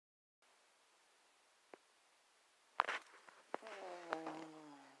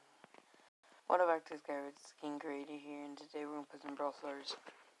Welcome back to this guy with Skin Creator here, and today we're going to play some Brawl Stars.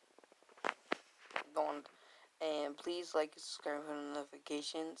 And please like, subscribe, put on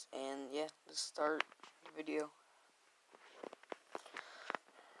notifications, and yeah, let's start the video.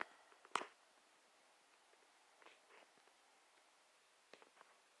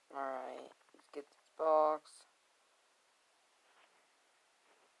 Alright, let's get this box.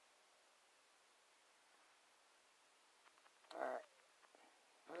 Alright,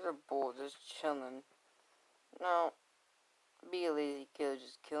 there's a bull just chilling. No, be a lazy killer,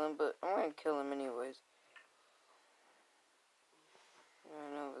 just kill him, but I'm going to kill him anyways.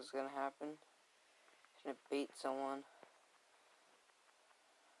 I know what's going to happen. I'm going to bait someone.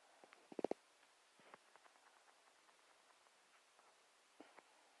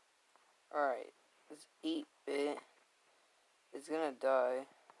 Alright, this 8-bit is gonna die.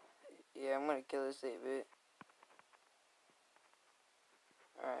 Yeah, I'm gonna kill this 8-bit.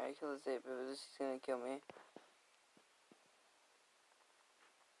 Alright, I kill this 8-bit, but this is gonna kill me.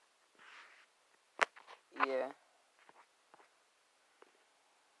 Yeah.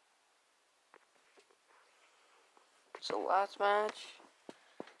 So last match,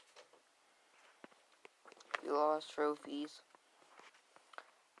 we lost trophies.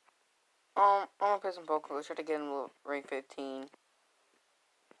 I'm gonna play some Poké. Let's try to get him to rank 15.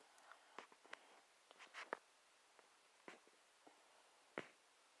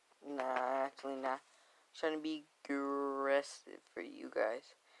 Nah, actually not. I'm trying to be aggressive for you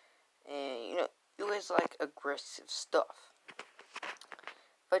guys. And you know, you guys like aggressive stuff.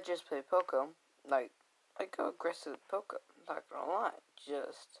 If I just play Poké, like go aggressive Poké. Not gonna lie,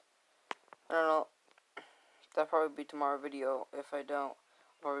 just I don't know. That'll probably be tomorrow's video. If I don't,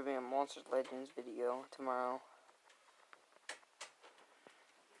 probably be a Monster Legends video tomorrow.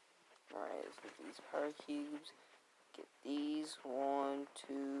 Alright, let's get these power cubes. Get these. 1,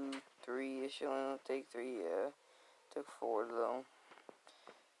 2, 3. It should only take 3. Yeah, took 4 though.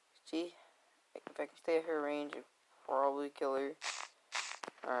 See, if I can stay at her range, I'd probably kill her.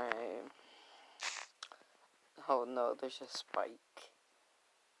 Alright. Oh no, there's a spike.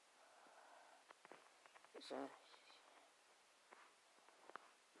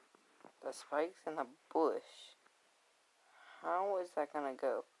 The spike's in a bush. How is that gonna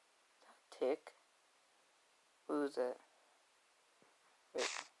go? Tick? Who's that? Wait.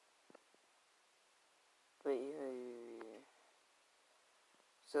 Wait.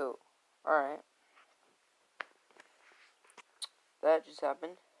 So, alright. That just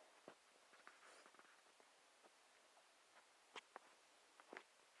happened.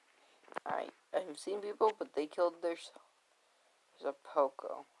 I've seen people, but they killed their self. There's a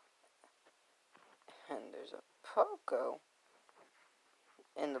Poké. And there's a Poké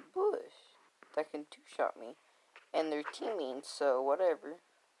in the bush that can two-shot me. And they're teaming, so whatever.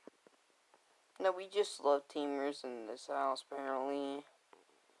 No, we just love teamers in this house, apparently.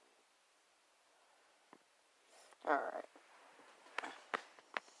 Alright.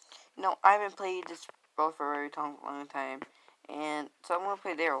 No, I haven't played this Brawl for a very long time. And so I'm going to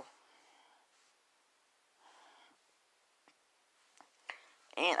play Daryl.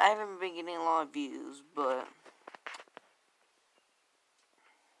 And I haven't been getting a lot of views, but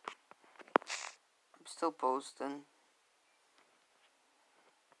I'm still posting.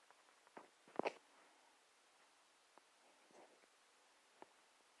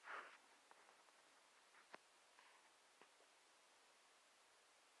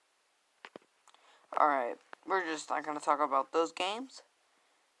 Alright, we're just not going to talk about those games.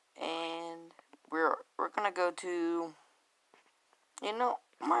 And we're going to go to, you know,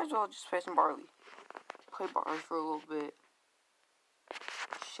 might as well just play some Barley. Play Barley for a little bit.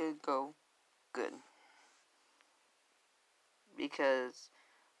 Should go good. Because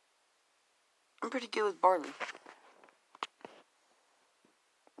I'm pretty good with Barley.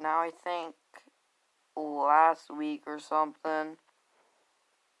 Now I think last week or something.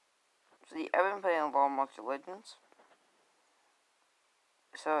 See, I've been playing a lot of Monster Legends.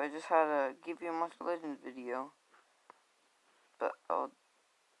 So I just had to give you a Monster Legends video. But I'll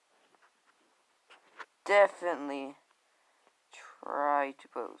definitely try to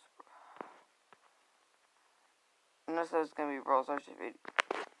post. Unless that's gonna be Brawl Stars video.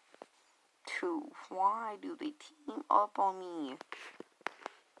 2. Why do they team up on me?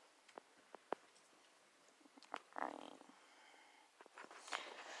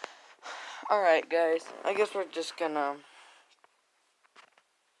 Alright, guys. I guess we're just gonna.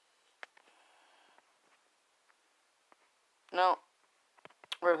 No.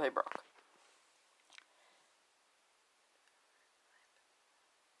 We're gonna play Brock.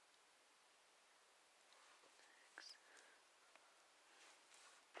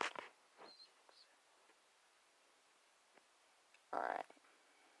 Alright.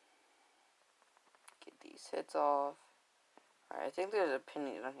 Get these hits off. Alright, I think there's a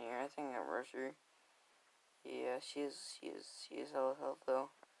penny on here. I think I rushed her. Yeah, she is hella health though.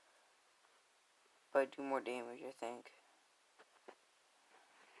 But I do more damage, I think.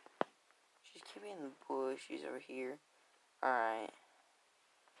 She's keeping in the bush. She's over here. Alright.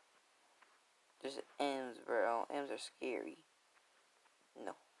 There's M's, bro. M's are scary.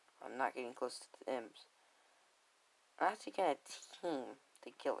 No. I'm not getting close to the M's. I'm actually gonna team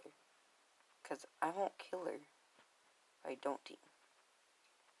to kill her. Because I won't kill her if I don't team.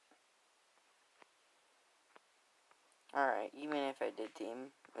 Alright, even if I did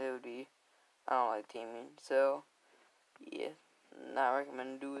team, it would be... I don't like teaming, so... Yeah, not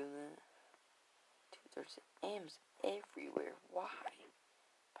recommend doing that. Dude, there's M's everywhere. Why?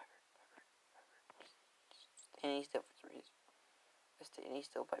 Standing still for some reason. Standing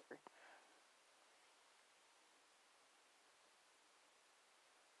still, Piper.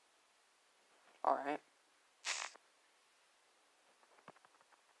 Alright.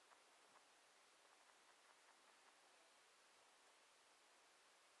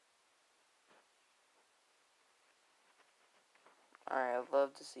 Alright, I'd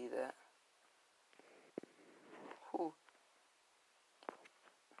love to see that. Whew.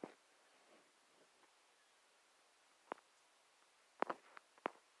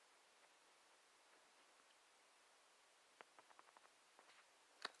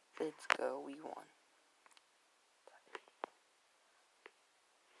 Let's go, we won.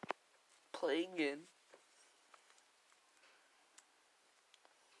 Play again.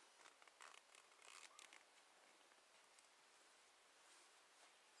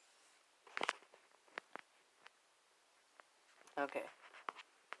 Okay.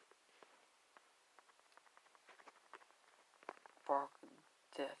 Brock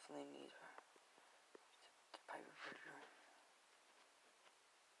definitely needs the Piper version.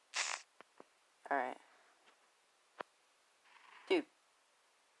 Alright. Dude.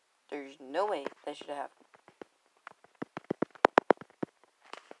 There's no way that should happen.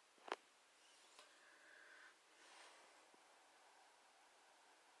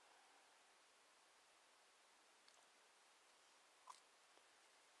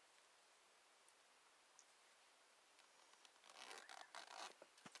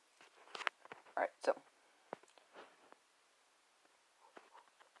 Alright, so.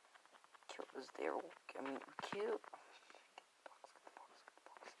 Kill this there. I mean, kill.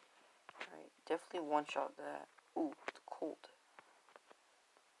 Alright, definitely one shot that. Ooh, it's cold.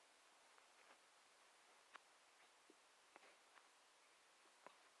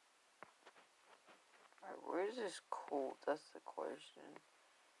 Alright, where is this cold? That's the question.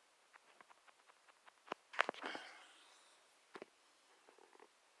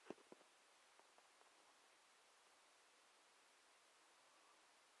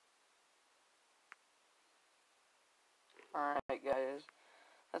 Alright, guys.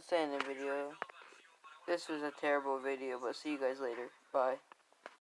 That's the end of the video. This was a terrible video, but see you guys later. Bye.